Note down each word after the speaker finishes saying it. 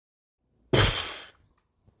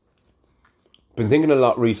Been thinking a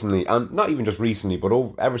lot recently, and not even just recently, but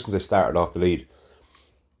ever since I started off the lead,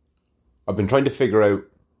 I've been trying to figure out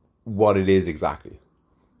what it is exactly.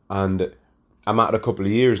 And I'm at it a couple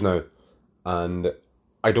of years now, and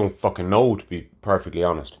I don't fucking know, to be perfectly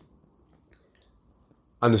honest.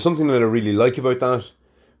 And there's something that I really like about that,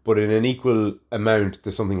 but in an equal amount,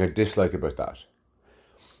 there's something I dislike about that.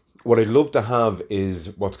 What I'd love to have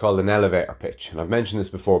is what's called an elevator pitch. And I've mentioned this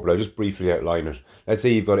before, but I'll just briefly outline it. Let's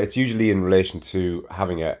say it's usually in relation to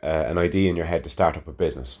having an idea in your head to start up a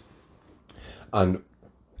business. And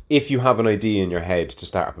if you have an idea in your head to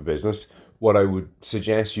start up a business, what I would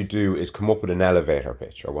suggest you do is come up with an elevator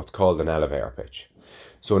pitch, or what's called an elevator pitch.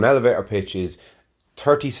 So an elevator pitch is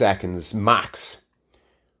 30 seconds max,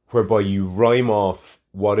 whereby you rhyme off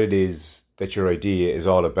what it is that your idea is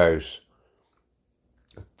all about,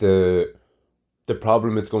 the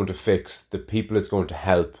problem it's going to fix, the people it's going to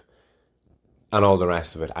help, and all the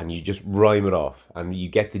rest of it, and you just rhyme it off, and you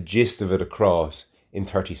get the gist of it across in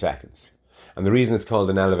 30 seconds. And the reason it's called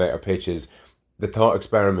an elevator pitch is the thought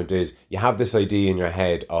experiment is you have this idea in your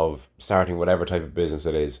head of starting whatever type of business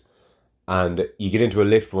it is, and you get into a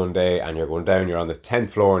lift one day and you're going down, you're on the 10th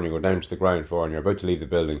floor and you're going down to the ground floor and you're about to leave the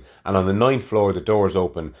building, and on the ninth floor the doors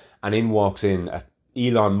open and in walks in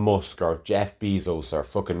Elon Musk or Jeff Bezos or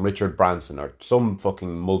fucking Richard Branson or some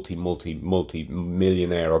fucking multi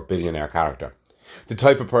millionaire or billionaire character. The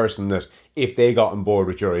type of person that if they got on board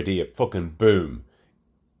with your idea, fucking boom,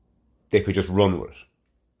 they could just run with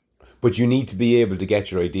it. But you need to be able to get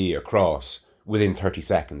your idea across within 30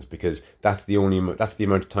 seconds, because that's the amount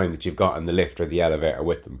of time that you've got in the lift or the elevator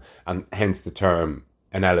with them, and hence the term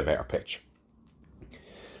an elevator pitch.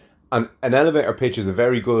 And an elevator pitch is a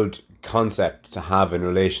very good concept to have in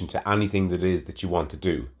relation to anything that is that you want to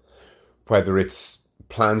do, whether it's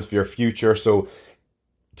plans for your future. So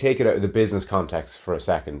take it out of the business context for a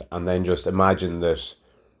second, and then just imagine that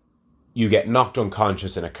you get knocked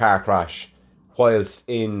unconscious in a car crash. Whilst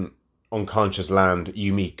in unconscious land,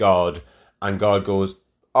 you meet God, and God goes,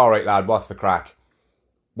 all right, lad, what's the crack?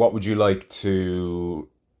 How would you like the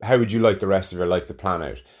rest of your life to plan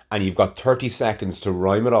out? And you've got 30 seconds to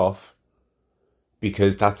rhyme it off,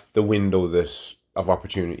 because that's the window of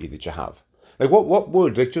opportunity that you have. Like what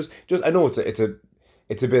would, like, just I know it's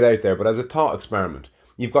a bit out there, but as a thought experiment,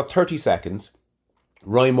 you've got 30 seconds,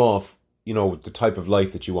 rhyme off, the type of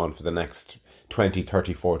life that you want for the next 20,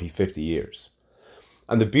 30, 40, 50 years.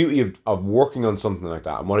 And the beauty of working on something like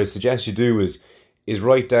that, and what I suggest you do is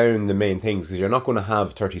write down the main things, because you're not going to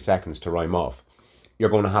have 30 seconds to rhyme off. You're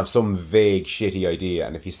going to have some vague, shitty idea,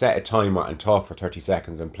 and if you set a timer and talk for 30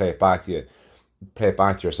 seconds and play it back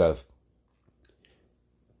to yourself,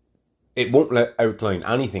 it won't outline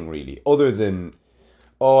anything really, other than,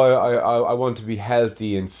 I want to be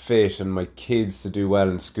healthy and fit and my kids to do well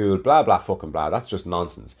in school, blah, blah, fucking blah. That's just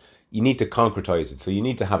nonsense. You need to concretize it, so you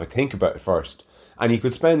need to have a think about it first. And you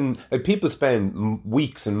could people spend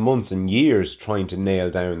weeks and months and years trying to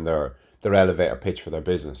nail down their elevator pitch for their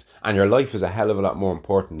business. And your life is a hell of a lot more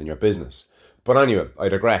important than your business. But anyway, I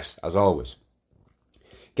digress, as always.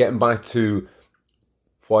 Getting back to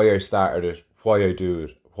why I started it, why I do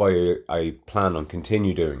it, why I plan on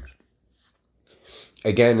continue doing it.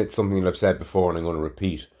 Again, it's something that I've said before and I'm going to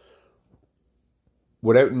repeat.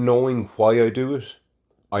 Without knowing why I do it,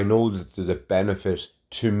 I know that there's a benefit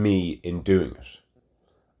to me in doing it.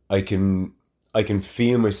 I can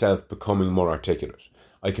feel myself becoming more articulate.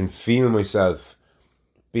 I can feel myself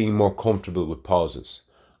being more comfortable with pauses.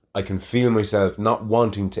 I can feel myself not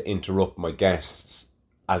wanting to interrupt my guests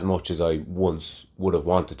as much as I once would have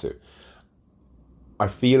wanted to. I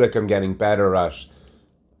feel like I'm getting better at,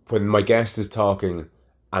 when my guest is talking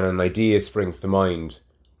and an idea springs to mind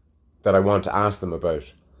that I want to ask them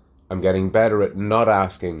about, I'm getting better at not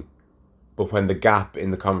asking, but when the gap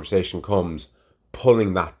in the conversation comes,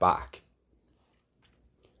 pulling that back.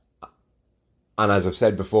 And as I've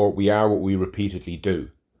said before, we are what we repeatedly do.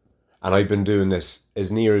 And I've been doing this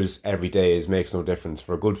as near as every day as makes no difference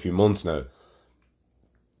for a good few months now.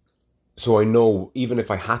 So I know, even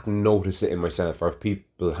if I hadn't noticed it in myself, or if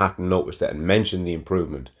people hadn't noticed it and mentioned the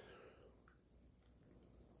improvement,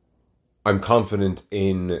 I'm confident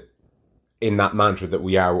in that mantra that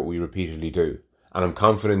we are what we repeatedly do. And I'm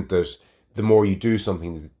confident that the more you do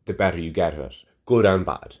something, the better you get at it, good and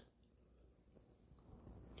bad.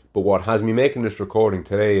 But what has me making this recording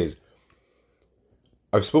today is,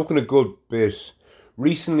 I've spoken a good bit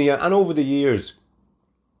recently and over the years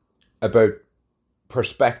about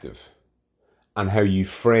perspective and how you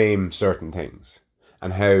frame certain things,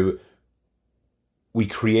 and how we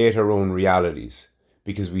create our own realities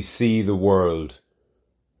because we see the world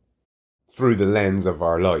through the lens of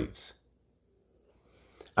our lives.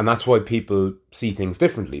 And that's why people see things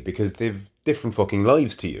differently, because they've different fucking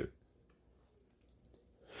lives to you.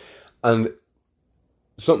 And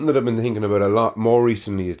something that I've been thinking about a lot more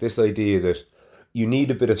recently is this idea that you need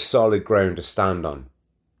a bit of solid ground to stand on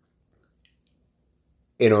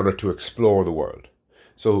in order to explore the world.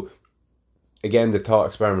 So again, the thought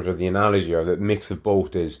experiment or the analogy or the mix of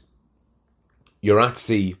both is you're at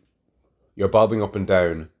sea, you're bobbing up and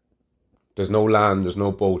down, there's no land, there's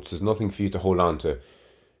no boats, there's nothing for you to hold on to.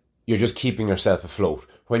 You're just keeping yourself afloat.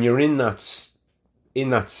 When you're in that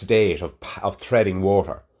state of treading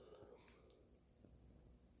water,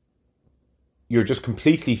 you're just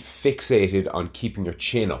completely fixated on keeping your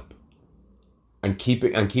chin up and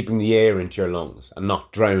keeping the air into your lungs and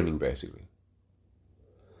not drowning, basically.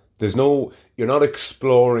 You're not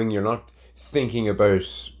exploring, you're not thinking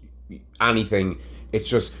about anything. It's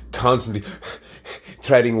just constantly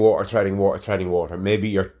treading water. Maybe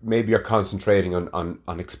you're concentrating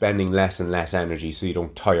on expending less and less energy so you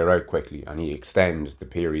don't tire out quickly and you extend the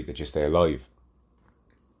period that you stay alive.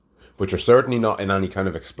 But you're certainly not in any kind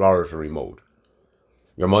of exploratory mode.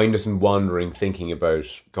 Your mind isn't wandering thinking about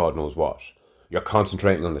God knows what. You're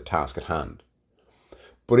concentrating on the task at hand.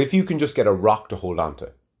 But if you can just get a rock to hold on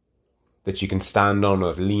to, that you can stand on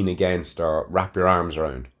or lean against or wrap your arms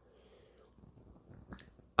around,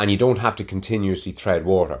 and you don't have to continuously tread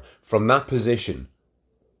water, from that position,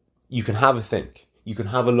 you can have a think. You can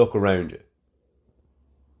have a look around you.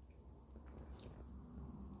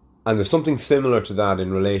 And there's something similar to that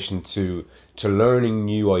in relation to learning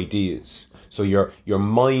new ideas. So your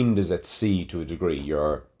mind is at sea to a degree.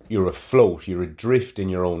 You're afloat. You're adrift in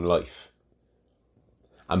your own life.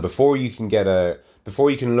 And before you can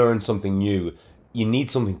learn something new, you need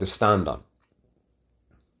something to stand on.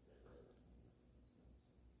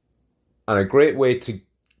 And a great way to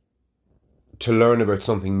learn about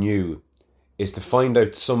something new is to find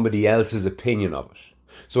out somebody else's opinion of it.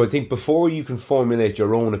 So I think before you can formulate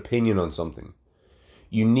your own opinion on something,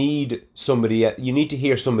 you need to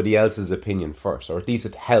hear somebody else's opinion first, or at least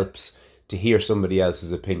it helps to hear somebody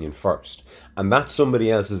else's opinion first. And that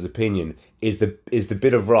somebody else's opinion is the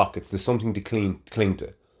bit of rock, it's the something to cling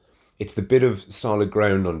to. It's the bit of solid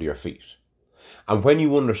ground under your feet. And when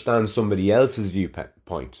you understand somebody else's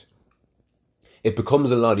viewpoint, it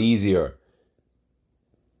becomes a lot easier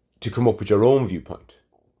to come up with your own viewpoint.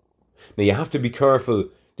 Now, you have to be careful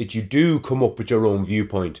that you do come up with your own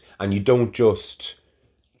viewpoint and you don't just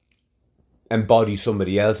embody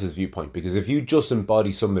somebody else's viewpoint, because if you just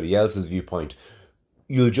embody somebody else's viewpoint,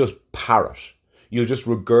 you'll just parrot. You'll just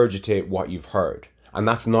regurgitate what you've heard, and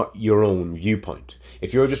that's not your own viewpoint.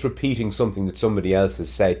 If you're just repeating something that somebody else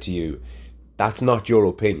has said to you, that's not your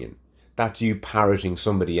opinion. That's you parroting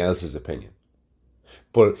somebody else's opinion.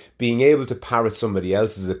 But being able to parrot somebody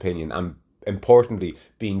else's opinion, and importantly,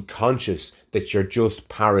 being conscious that you're just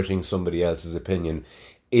parroting somebody else's opinion,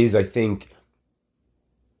 is, I think,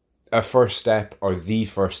 a first step, or the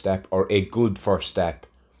first step, or a good first step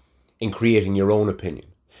in creating your own opinion.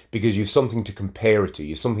 Because you've something to compare it to,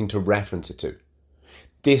 you've something to reference it to.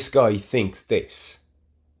 This guy thinks this,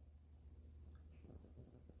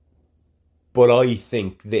 but I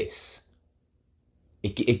think this.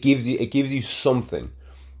 It gives you something.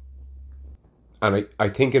 And I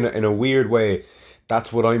think in a weird way,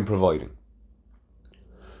 that's what I'm providing.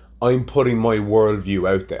 I'm putting my worldview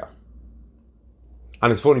out there.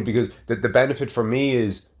 And it's funny because the benefit for me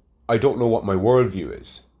is I don't know what my worldview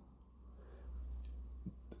is.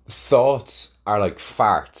 Thoughts are like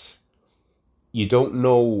farts. You don't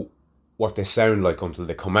know what they sound like until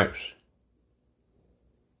they come out.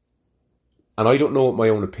 And I don't know what my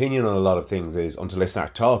own opinion on a lot of things is until I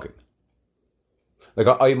start talking. Like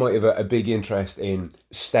I might have a big interest in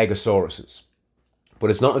stegosauruses. But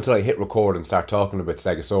it's not until I hit record and start talking about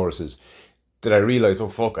stegosauruses that I realise, oh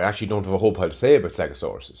fuck, I actually don't have a whole pile to say about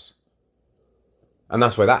stegosauruses. And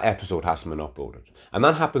that's why that episode hasn't been uploaded. And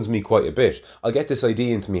that happens to me quite a bit. I'll get this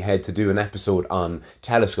idea into my head to do an episode on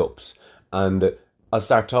telescopes. And I'll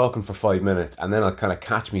start talking for 5 minutes and then I'll kind of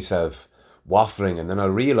catch myself waffling, and then I'll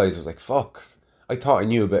realise I was like, fuck, I thought I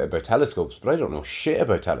knew a bit about telescopes, but I don't know shit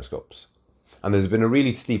about telescopes. And there's been a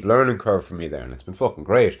really steep learning curve for me there, and it's been fucking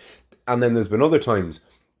great. And then there's been other times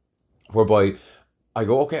whereby I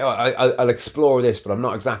go, okay, I'll explore this, but I'm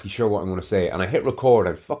not exactly sure what I'm going to say. And I hit record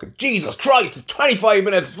and fucking, Jesus Christ, it's 25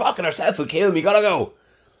 minutes, fucking herself will kill me, gotta go.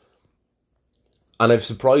 And I've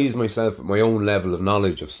surprised myself at my own level of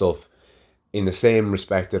knowledge of stuff, in the same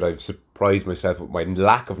respect that I've surprised myself with my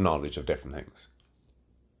lack of knowledge of different things.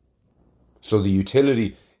 So the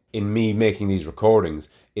utility in me making these recordings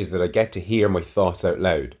is that I get to hear my thoughts out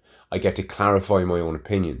loud. I get to clarify my own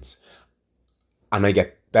opinions. And I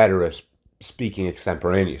get better at speaking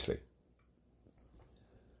extemporaneously.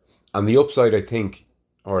 And the upside, I think,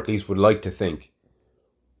 or at least would like to think,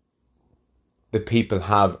 that people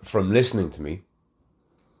have from listening to me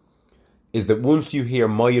is that once you hear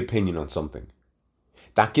my opinion on something,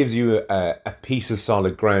 that gives you a piece of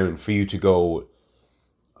solid ground for you to go,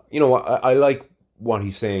 you know what, I like what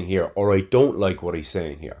he's saying here, or I don't like what he's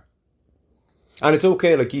saying here. And it's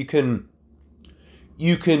okay, like you can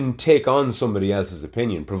take on somebody else's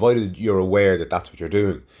opinion, provided you're aware that that's what you're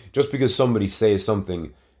doing. Just because somebody says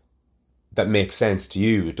something that makes sense to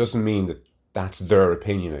you, it doesn't mean that that's their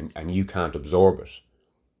opinion and you can't absorb it.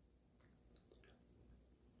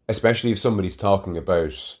 Especially if somebody's talking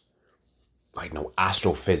about, I don't know,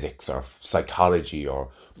 astrophysics or psychology or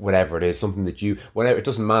whatever it is, something that whatever, it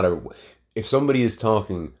doesn't matter. If somebody is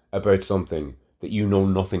talking about something that you know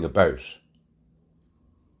nothing about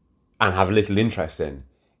and have little interest in,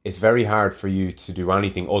 it's very hard for you to do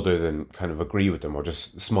anything other than kind of agree with them or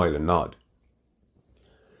just smile and nod.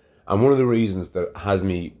 And one of the reasons that has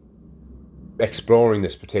me exploring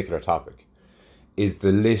this particular topic is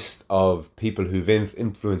the list of people who've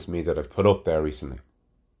influenced me that I've put up there recently.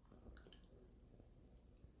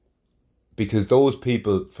 Because those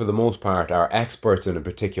people, for the most part, are experts in a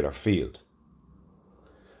particular field.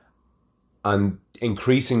 And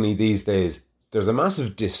increasingly these days, there's a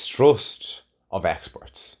massive distrust of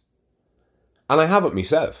experts. And I have it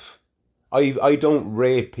myself. I don't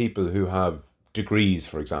rate people who have degrees,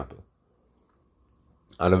 for example.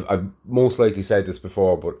 And I've most likely said this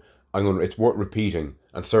before, but it's worth repeating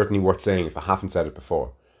and certainly worth saying if I haven't said it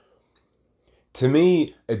before. To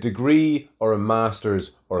me, a degree or a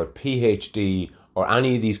master's or a PhD or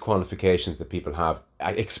any of these qualifications that people have,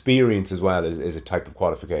 experience as well is a type of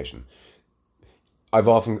qualification. I've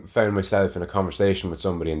often found myself in a conversation with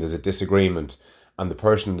somebody and there's a disagreement, and the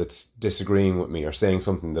person that's disagreeing with me or saying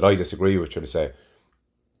something that I disagree with, should I say,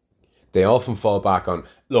 they often fall back on,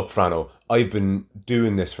 look, Frano, I've been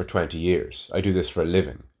doing this for 20 years. I do this for a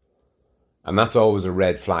living. And that's always a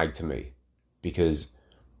red flag to me, because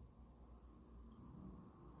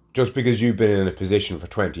just because you've been in a position for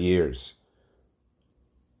 20 years,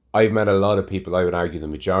 I've met a lot of people, I would argue the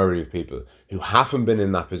majority of people, who haven't been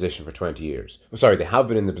in that position for 20 years. I'm sorry, they have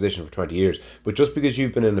been in the position for 20 years, but just because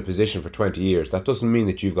you've been in a position for 20 years, that doesn't mean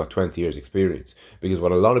that you've got 20 years experience. Because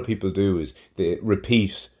what a lot of people do is they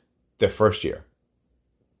repeat their first year.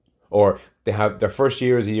 Or they have their first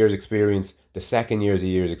year is a year's experience, the second year is a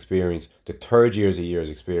year's experience, the third year is a year's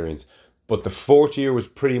experience, but the fourth year was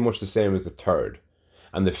pretty much the same as the third.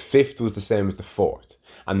 And the fifth was the same as the fourth.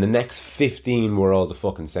 And the next 15 were all the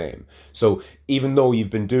fucking same. So even though you've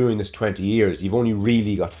been doing this 20 years, you've only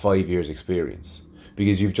really got 5 years experience.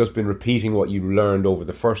 Because you've just been repeating what you learned over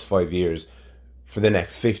the first 5 years for the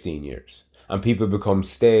next 15 years. And people become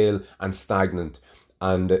stale and stagnant,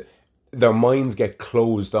 and their minds get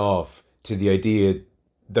closed off to the idea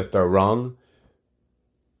that they're wrong,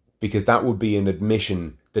 because that would be an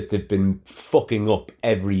admission that they've been fucking up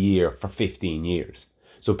every year for 15 years.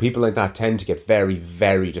 So people like that tend to get very,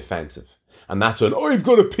 very defensive. And that's when, I've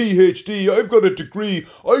got a PhD, I've got a degree,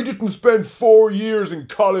 I didn't spend 4 years in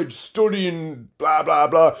college studying blah, blah,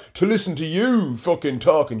 blah, to listen to you fucking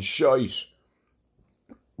talking shite.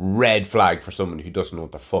 Red flag for someone who doesn't know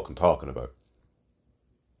what they're fucking talking about.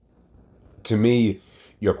 To me,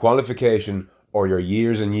 your qualification or your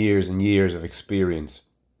years and years and years of experience,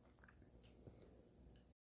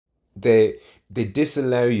 they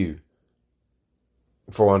disallow you,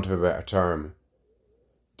 for want of a better term,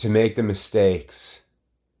 to make the mistakes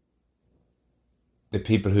that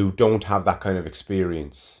people who don't have that kind of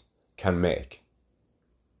experience can make.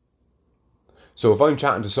 So if I'm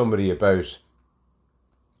chatting to somebody about,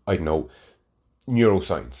 I don't know,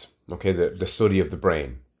 neuroscience, okay, the study of the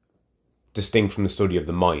brain, distinct from the study of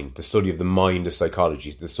the mind. The study of the mind is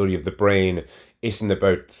psychology. The study of the brain isn't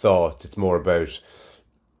about thought, it's more about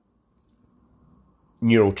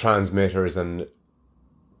neurotransmitters and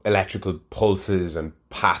electrical pulses and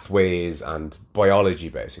pathways and biology,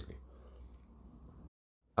 basically.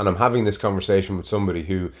 And I'm having this conversation with somebody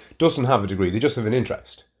who doesn't have a degree, they just have an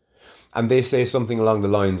interest. And they say something along the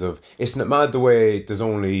lines of, isn't it mad the way there's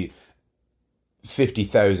only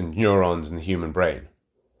 50,000 neurons in the human brain?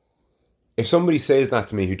 If somebody says that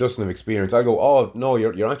to me who doesn't have experience, I go, oh, no,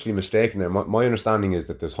 you're actually mistaken there. My understanding is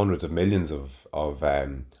that there's hundreds of millions of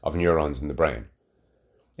neurons in the brain,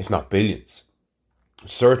 if not billions.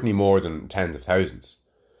 Certainly more than tens of thousands.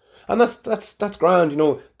 And that's grand, you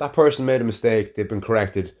know, that person made a mistake, they've been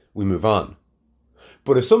corrected, we move on.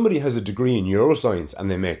 But if somebody has a degree in neuroscience and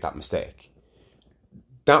they make that mistake,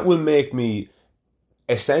 that will make me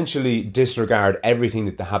essentially disregard everything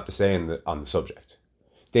that they have to say on the subject.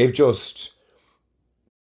 They've just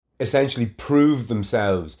essentially proved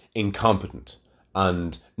themselves incompetent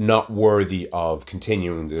and not worthy of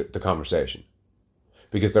continuing the conversation.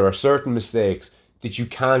 Because there are certain mistakes that you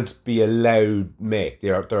can't be allowed make.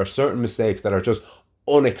 There are certain mistakes that are just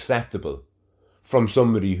unacceptable from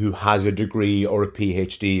somebody who has a degree or a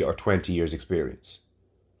PhD or 20 years experience.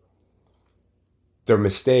 They're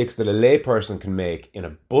mistakes that a layperson can make in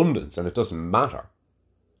abundance, and it doesn't matter.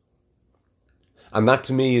 And that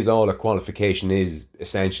to me is all a qualification is,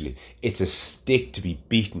 essentially. It's a stick to be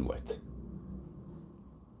beaten with.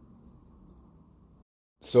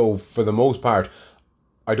 So for the most part,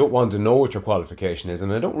 I don't want to know what your qualification is,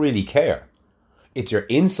 and I don't really care. It's your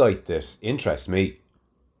insight that interests me.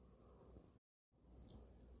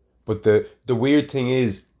 But the weird thing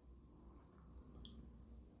is,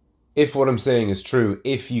 if what I'm saying is true,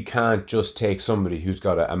 if you can't just take somebody who's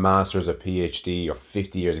got a master's, a PhD, or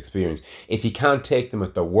 50 years experience, if you can't take them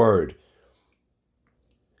at their word,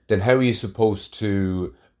 then how are you supposed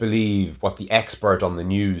to believe what the expert on the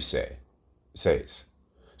news says?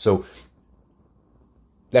 So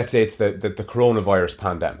let's say it's the coronavirus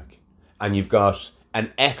pandemic, and you've got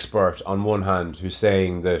an expert on one hand who's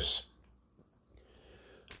saying that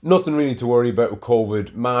nothing really to worry about with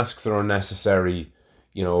COVID, masks are unnecessary,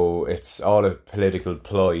 it's all a political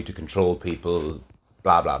ploy to control people,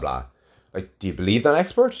 blah, blah, blah. Like, do you believe that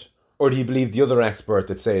expert? Or do you believe the other expert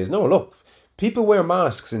that says, no, look, people wear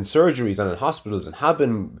masks in surgeries and in hospitals and have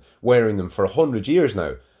been wearing them for 100 years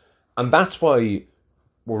now. And that's why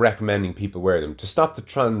we're recommending people wear them, to stop the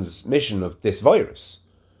transmission of this virus.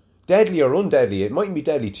 Deadly or undeadly, it mightn't be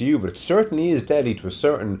deadly to you, but it certainly is deadly to a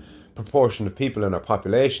certain proportion of people in our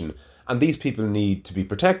population, and these people need to be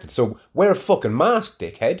protected. So wear a fucking mask,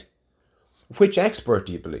 dickhead. Which expert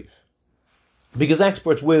do you believe? Because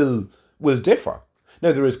experts will differ.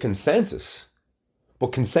 Now, there is consensus,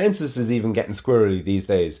 but consensus is even getting squirrely these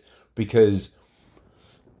days because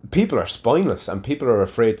people are spineless and people are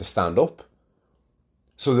afraid to stand up.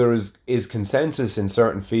 So there is consensus in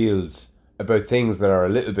certain fields about things that are a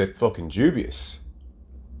little bit fucking dubious.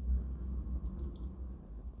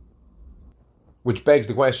 Which begs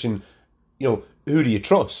the question, who do you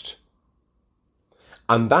trust?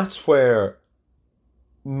 And that's where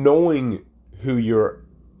knowing who your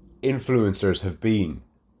influencers have been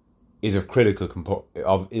is of critical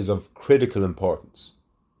importance.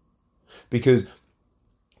 Because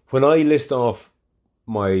when I list off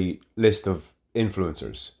my list of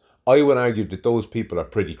influencers, I would argue that those people are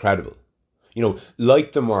pretty credible.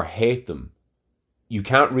 Like them or hate them, you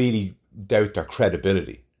can't really doubt their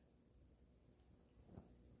credibility.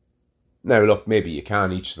 Now, look, maybe you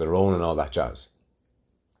can, each to their own and all that jazz.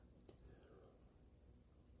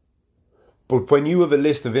 But when you have a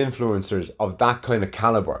list of influencers of that kind of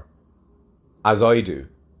caliber, as I do,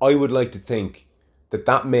 I would like to think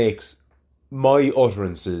that makes my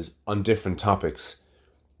utterances on different topics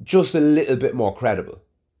just a little bit more credible.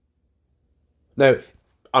 Now,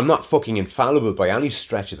 I'm not fucking infallible by any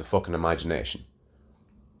stretch of the fucking imagination.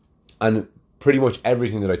 And pretty much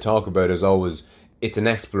everything that I talk about is always, it's an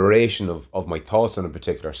exploration of my thoughts on a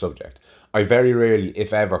particular subject. I very rarely,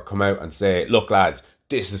 if ever, come out and say, look lads,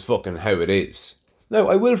 this is fucking how it is. Now,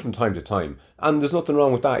 I will from time to time, and there's nothing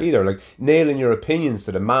wrong with that either. Like, nailing your opinions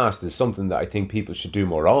to the mast is something that I think people should do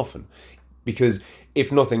more often. Because,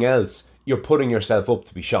 if nothing else, you're putting yourself up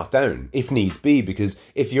to be shot down, if needs be. Because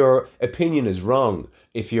if your opinion is wrong,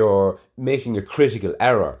 if you're making a critical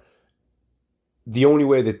error, the only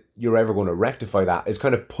way that you're ever going to rectify that is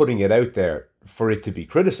kind of putting it out there for it to be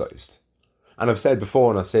criticised. And I've said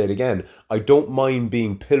before, and I'll say it again, I don't mind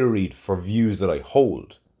being pilloried for views that I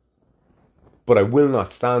hold. But I will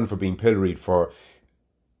not stand for being pilloried for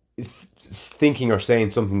thinking or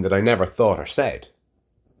saying something that I never thought or said.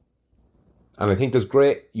 And I think there's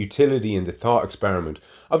great utility in the thought experiment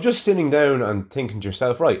of just sitting down and thinking to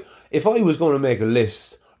yourself, right, if I was going to make a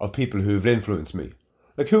list of people who've influenced me,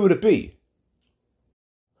 like, who would it be?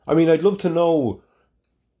 I mean, I'd love to know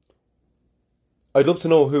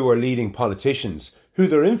who our leading politicians, who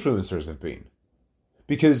their influencers have been.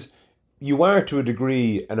 Because you are, to a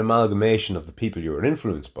degree, an amalgamation of the people you are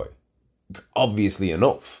influenced by. Obviously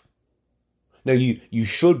enough. Now, you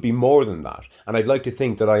should be more than that. And I'd like to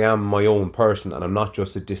think that I am my own person and I'm not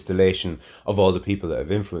just a distillation of all the people that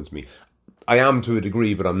have influenced me. I am to a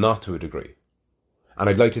degree, but I'm not to a degree. And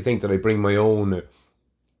I'd like to think that I bring my own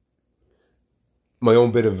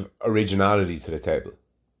bit of originality to the table.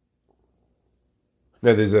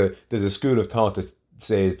 Now, there's a school of thought that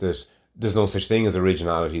says that there's no such thing as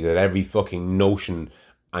originality, that every fucking notion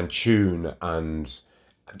and tune and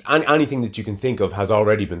anything that you can think of has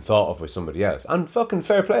already been thought of by somebody else. And fucking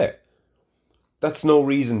fair play. That's no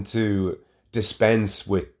reason to dispense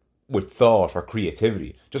with thought or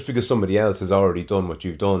creativity. Just because somebody else has already done what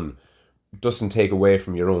you've done doesn't take away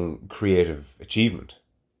from your own creative achievement.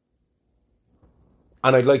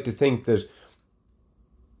 And I'd like to think that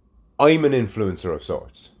I'm an influencer of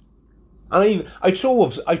sorts. And I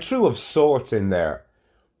threw of sorts in there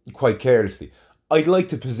quite carelessly. I'd like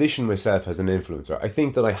to position myself as an influencer. I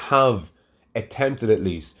think that I have attempted at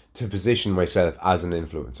least to position myself as an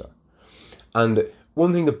influencer. And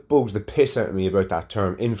one thing that bugs the piss out of me about that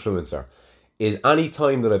term influencer is any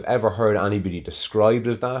time that I've ever heard anybody described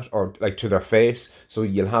as that, or like to their face, so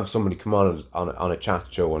you'll have somebody come on a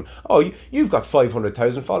chat show and, oh, you've got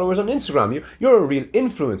 500,000 followers on Instagram, you're a real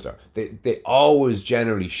influencer. They always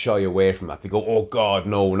generally shy away from that. They go, oh God,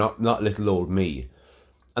 no, not little old me.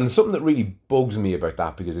 And there's something that really bugs me about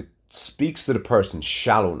that, because it speaks to the person's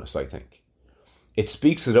shallowness, I think. It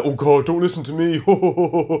speaks to the, oh God, don't listen to me,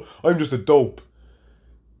 I'm just a dope.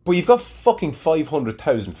 But you've got fucking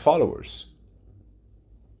 500,000 followers.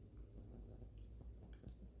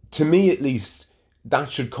 To me, at least,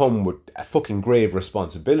 that should come with a fucking grave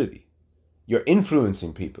responsibility. You're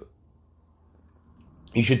influencing people.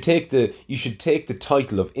 You should take the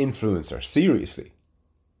title of influencer seriously.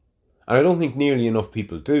 And I don't think nearly enough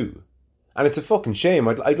people do. And it's a fucking shame.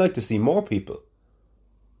 I'd like to see more people.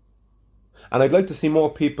 And I'd like to see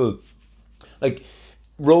more people, like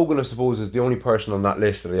Rogan, I suppose, is the only person on that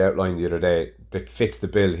list that I outlined the other day that fits the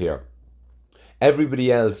bill here.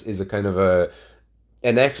 Everybody else is a kind of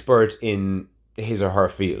an expert in his or her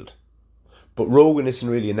field. But Rogan isn't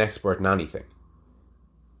really an expert in anything.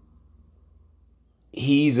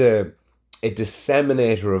 He's a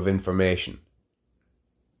disseminator of information,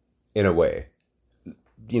 in a way.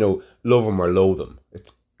 You know, love him or loathe him.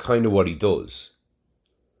 It's kind of what he does.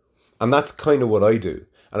 And that's kind of what I do.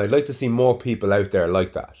 And I'd like to see more people out there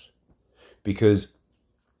like that. Because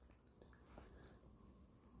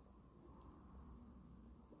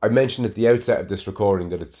I mentioned at the outset of this recording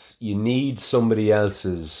that you need somebody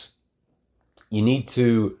else's, you need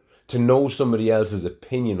to know somebody else's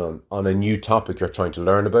opinion on a new topic you're trying to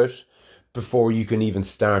learn about before you can even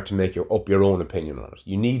start to make up your own opinion on it.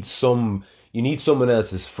 You need someone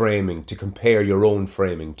else's framing to compare your own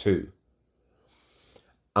framing to.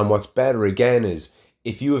 And what's better again is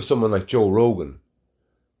if you have someone like Joe Rogan,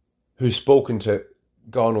 who's spoken to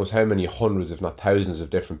God knows how many hundreds, if not thousands of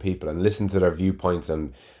different people and listened to their viewpoints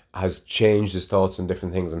and has changed his thoughts on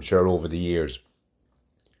different things, I'm sure, over the years.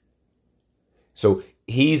 So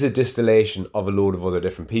he's a distillation of a load of other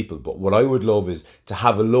different people. But what I would love is to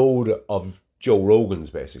have a load of Joe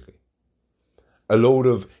Rogans, basically. A load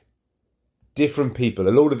of different people, a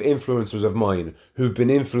load of influencers of mine who've been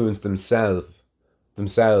influenced themselves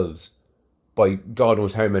by God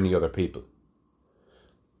knows how many other people.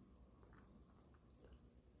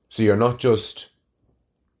 So you're not just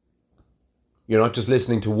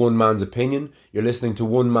listening to one man's opinion, you're listening to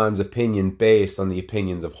one man's opinion based on the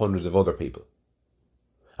opinions of hundreds of other people.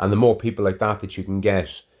 And the more people like that you can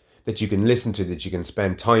get, that you can listen to, that you can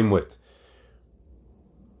spend time with,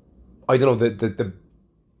 I don't know,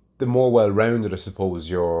 the more well-rounded, I suppose,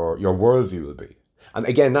 your worldview will be. And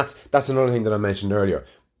again, that's another thing that I mentioned earlier.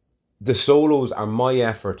 The solos are my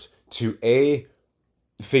effort to A,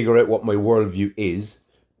 figure out what my worldview is,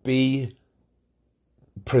 B,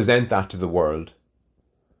 present that to the world,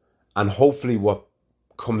 and hopefully what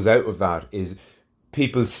comes out of that is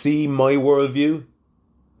people see my worldview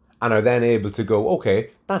and are then able to go, okay,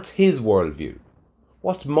 that's his worldview.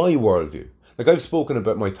 What's my worldview? Like, I've spoken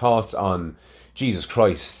about my thoughts on Jesus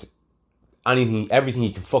Christ, everything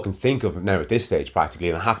you can fucking think of now at this stage practically,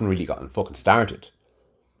 and I haven't really gotten fucking started.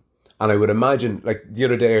 And I would imagine, like the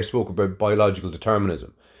other day I spoke about biological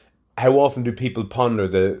determinism. How often do people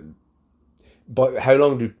ponder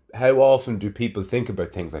how often do people think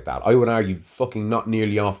about things like that? I would argue fucking not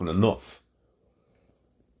nearly often enough.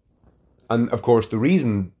 And of course, the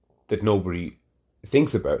reason that nobody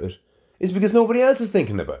thinks about it is because nobody else is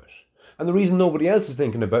thinking about it. And the reason nobody else is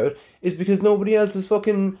thinking about it is because nobody else is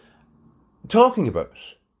fucking talking about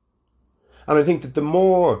it. And I think that the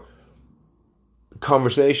more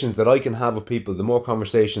conversations that I can have with people, the more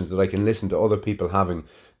conversations that I can listen to other people having,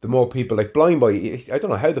 the more people, like Blind Boy, I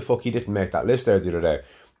don't know how the fuck he didn't make that list there the other day.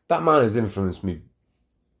 That man has influenced me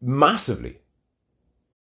massively.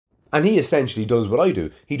 And he essentially does what I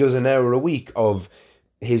do. He does an hour a week of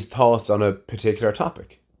his thoughts on a particular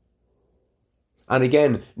topic. And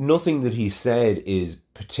again, nothing that he said is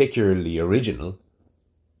particularly original,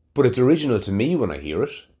 but it's original to me when I hear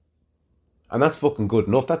it. And that's fucking good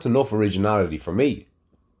enough. That's enough originality for me.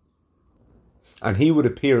 And he would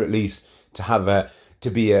appear at least to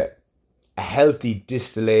be a healthy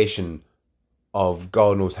distillation of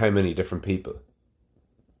God knows how many different people.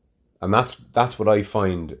 And that's what I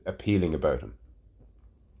find appealing about him.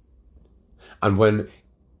 And when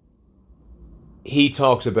he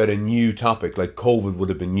talks about a new topic, like COVID would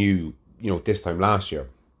have been new, this time last year,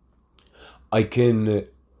 I can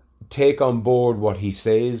take on board what he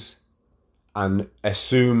says and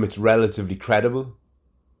assume it's relatively credible,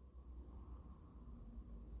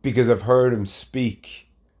 because I've heard him speak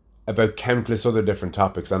about countless other different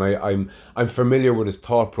topics, and I'm familiar with his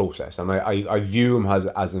thought process, and I view him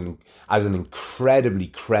as an incredibly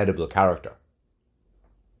credible character.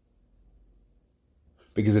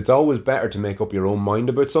 Because it's always better to make up your own mind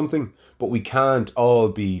about something, but we can't all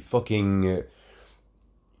be fucking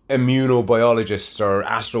immunobiologists or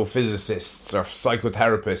astrophysicists or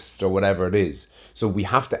psychotherapists or whatever it is. So we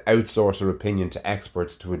have to outsource our opinion to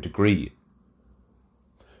experts to a degree.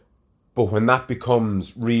 But when that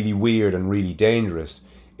becomes really weird and really dangerous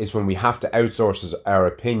is when we have to outsource our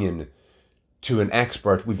opinion to an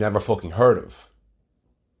expert we've never fucking heard of.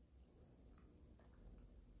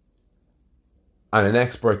 And an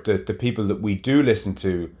expert that the people that we do listen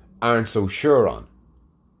to aren't so sure on.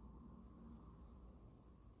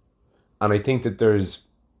 And I think that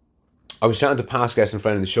I was chatting to past guest and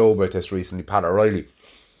friend of the show about this recently, Pat O'Reilly.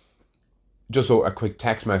 Just a quick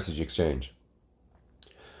text message exchange.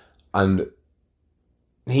 And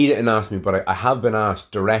he didn't ask me, but I have been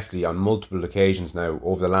asked directly on multiple occasions now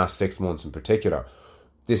over the last 6 months in particular,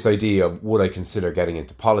 this idea of would I consider getting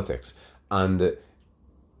into politics? And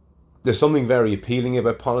there's something very appealing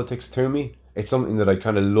about politics to me. It's something that I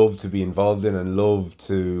kind of love to be involved in and love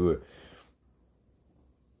to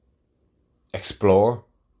explore.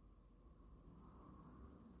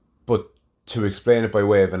 But to explain it by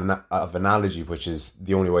way of analogy, which is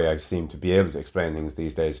the only way I seem to be able to explain things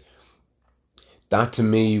these days, that to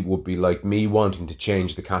me would be like me wanting to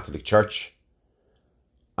change the Catholic Church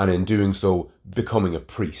and in doing so becoming a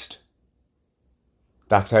priest.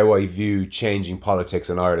 That's how I view changing politics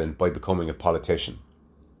in Ireland, by becoming a politician.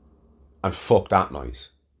 And fuck that noise.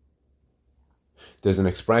 There's an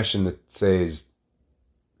expression that says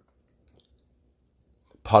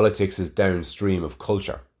politics is downstream of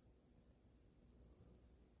culture.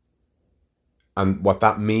 And what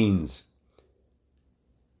that means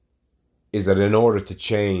is that in order to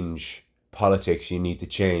change politics, you need to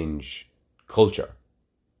change culture.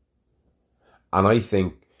 And I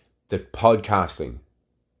think that podcasting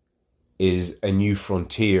is a new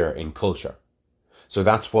frontier in culture. So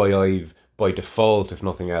that's why I've, by default, if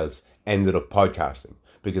nothing else, ended up podcasting.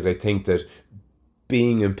 Because I think that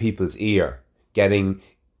being in people's ear, being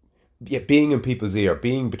between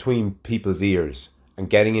people's ears and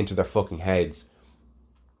getting into their fucking heads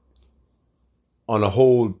on a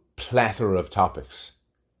whole plethora of topics.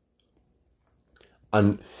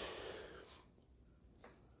 And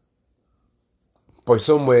by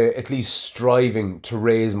some way, at least striving to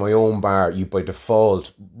raise my own bar, you by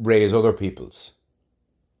default raise other people's.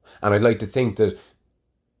 And I'd like to think that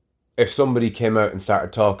if somebody came out and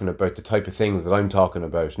started talking about the type of things that I'm talking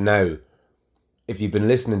about now, if you've been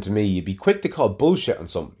listening to me, you'd be quick to call bullshit on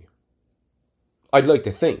somebody. I'd like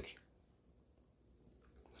to think.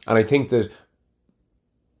 And I think that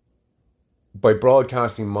by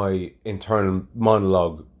broadcasting my internal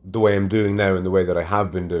monologue the way I'm doing now and the way that I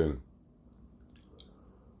have been doing,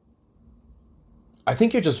 I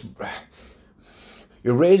think you're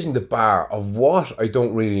raising the bar of what I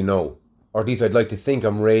don't really know. Or at least I'd like to think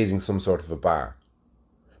I'm raising some sort of a bar.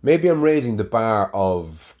 Maybe I'm raising the bar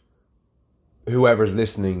of whoever's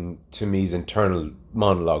listening to me's internal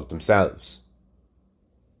monologue themselves.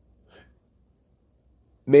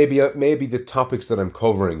 Maybe the topics that I'm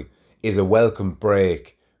covering is a welcome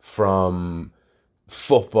break from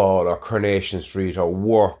football or Coronation Street or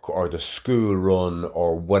work or the school run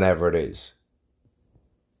or whatever it is.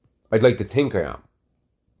 I'd like to think I am.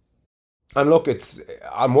 And look,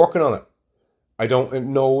 I'm working on it. I don't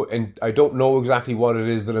know exactly what it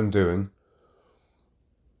is that I'm doing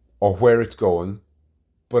or where it's going,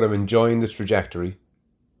 but I'm enjoying the trajectory.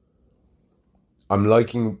 I'm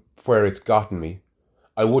liking where it's gotten me.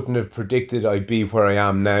 I wouldn't have predicted I'd be where I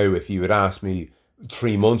am now if you had asked me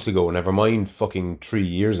 3 months ago, never mind fucking 3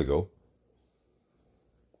 years ago.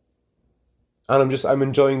 And I'm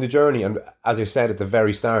enjoying the journey. And as I said at the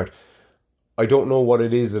very start, I don't know what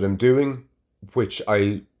it is that I'm doing, which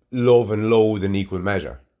I love and loathe in equal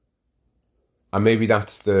measure. And maybe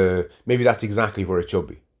that's exactly where it should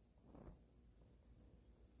be.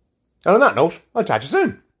 And on that note, I'll chat to you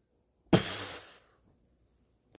soon.